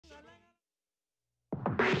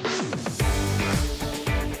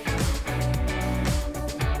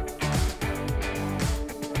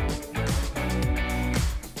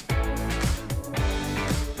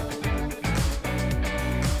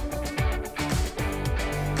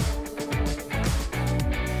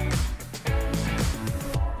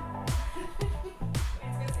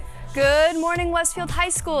morning, Westfield High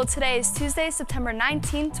School. Today is Tuesday, September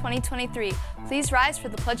 19, 2023. Please rise for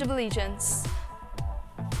the Pledge of Allegiance.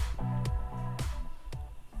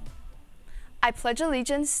 I pledge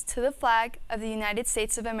allegiance to the flag of the United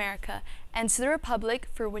States of America and to the republic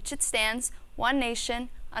for which it stands, one nation,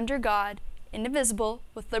 under God, indivisible,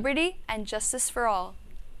 with liberty and justice for all.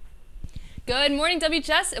 Good morning,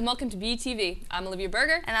 WHS, and welcome to BTV. I'm Olivia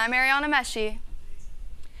Berger. And I'm Ariana Meshi.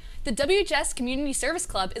 The WHS Community Service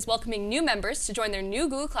Club is welcoming new members to join their new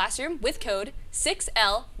Google Classroom with code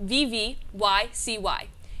 6LVVYCY.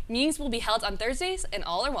 Meetings will be held on Thursdays, and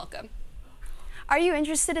all are welcome. Are you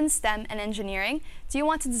interested in STEM and engineering? Do you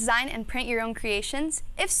want to design and print your own creations?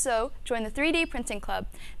 If so, join the 3D Printing Club.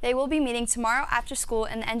 They will be meeting tomorrow after school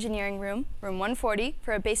in the engineering room, room 140,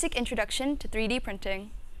 for a basic introduction to 3D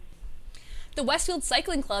printing. The Westfield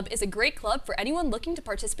Cycling Club is a great club for anyone looking to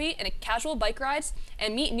participate in casual bike rides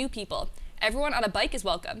and meet new people. Everyone on a bike is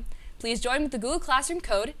welcome. Please join with the Google Classroom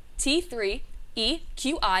code T3EQIND.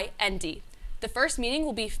 The first meeting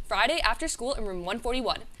will be Friday after school in room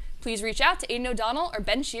 141. Please reach out to Aiden O'Donnell or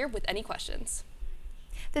Ben Shear with any questions.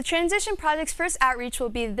 The Transition Project's first outreach will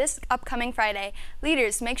be this upcoming Friday.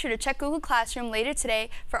 Leaders, make sure to check Google Classroom later today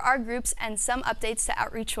for our groups and some updates to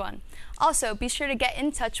Outreach 1. Also, be sure to get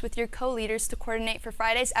in touch with your co-leaders to coordinate for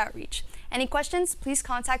Friday's outreach. Any questions, please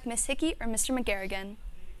contact Ms. Hickey or Mr. McGarrigan.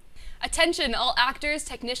 Attention, all actors,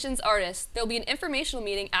 technicians, artists. There will be an informational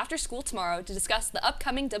meeting after school tomorrow to discuss the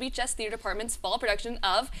upcoming WHS Theater Department's fall production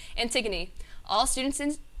of Antigone. All students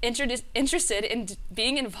interested in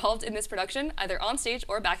being involved in this production, either on stage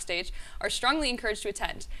or backstage, are strongly encouraged to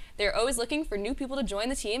attend. They are always looking for new people to join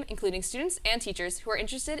the team, including students and teachers who are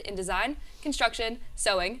interested in design, construction,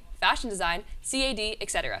 sewing, fashion design, CAD,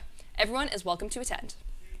 etc. Everyone is welcome to attend.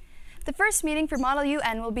 The first meeting for Model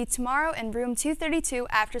UN will be tomorrow in room 232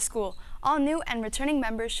 after school. All new and returning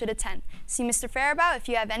members should attend. See Mr. Faribault if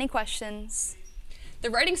you have any questions. The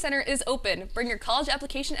Writing Center is open. Bring your college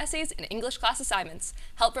application essays and English class assignments.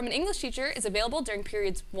 Help from an English teacher is available during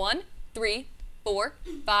periods 1, 3, 4,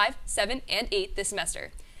 5, 7, and 8 this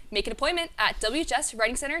semester. Make an appointment at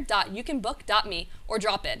whswritingcenter.youcanbook.me or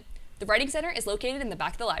drop in. The Writing Center is located in the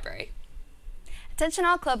back of the library. Attention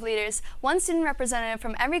all club leaders. One student representative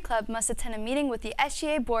from every club must attend a meeting with the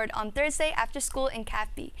SGA board on Thursday after school in Caf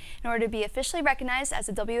B in order to be officially recognized as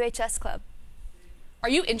a WHS club. Are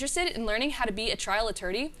you interested in learning how to be a trial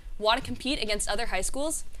attorney? Want to compete against other high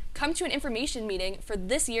schools? Come to an information meeting for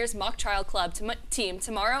this year's mock trial club team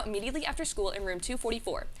tomorrow immediately after school in room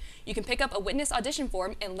 244. You can pick up a witness audition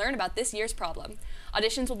form and learn about this year's problem.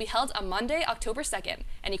 Auditions will be held on Monday, October 2nd.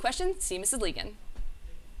 Any questions? See Mrs. Legan.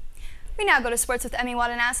 We now go to sports with Emmy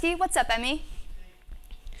Watanowski. What's up, Emmy?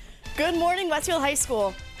 Good morning, Westfield High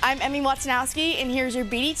School. I'm Emmy Watanowski, and here's your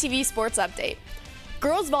BDTV sports update.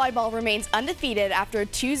 Girls volleyball remains undefeated after a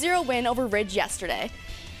 2-0 win over Ridge yesterday.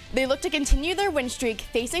 They look to continue their win streak,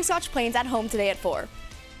 facing Scotch Plains at home today at 4.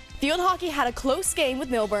 Field hockey had a close game with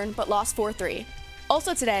Milburn, but lost 4-3.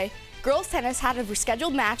 Also today, girls tennis had a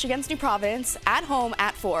rescheduled match against New Providence at home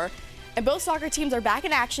at 4, and both soccer teams are back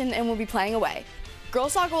in action and will be playing away.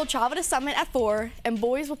 Girls soccer will travel to Summit at 4, and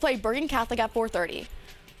boys will play Bergen Catholic at 4:30.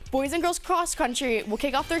 Boys and girls cross country will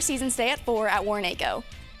kick off their season today at 4 at Warren-Aco.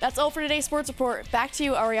 That's all for today's sports report. Back to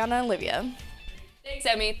you, Ariana and Olivia. Thanks,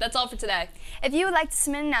 Emmy. That's all for today. If you would like to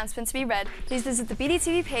submit an announcement to be read, please visit the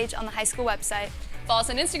BDTV page on the high school website. Follow us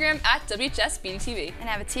on Instagram at WHSBDTV. And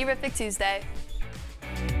have a terrific Tuesday.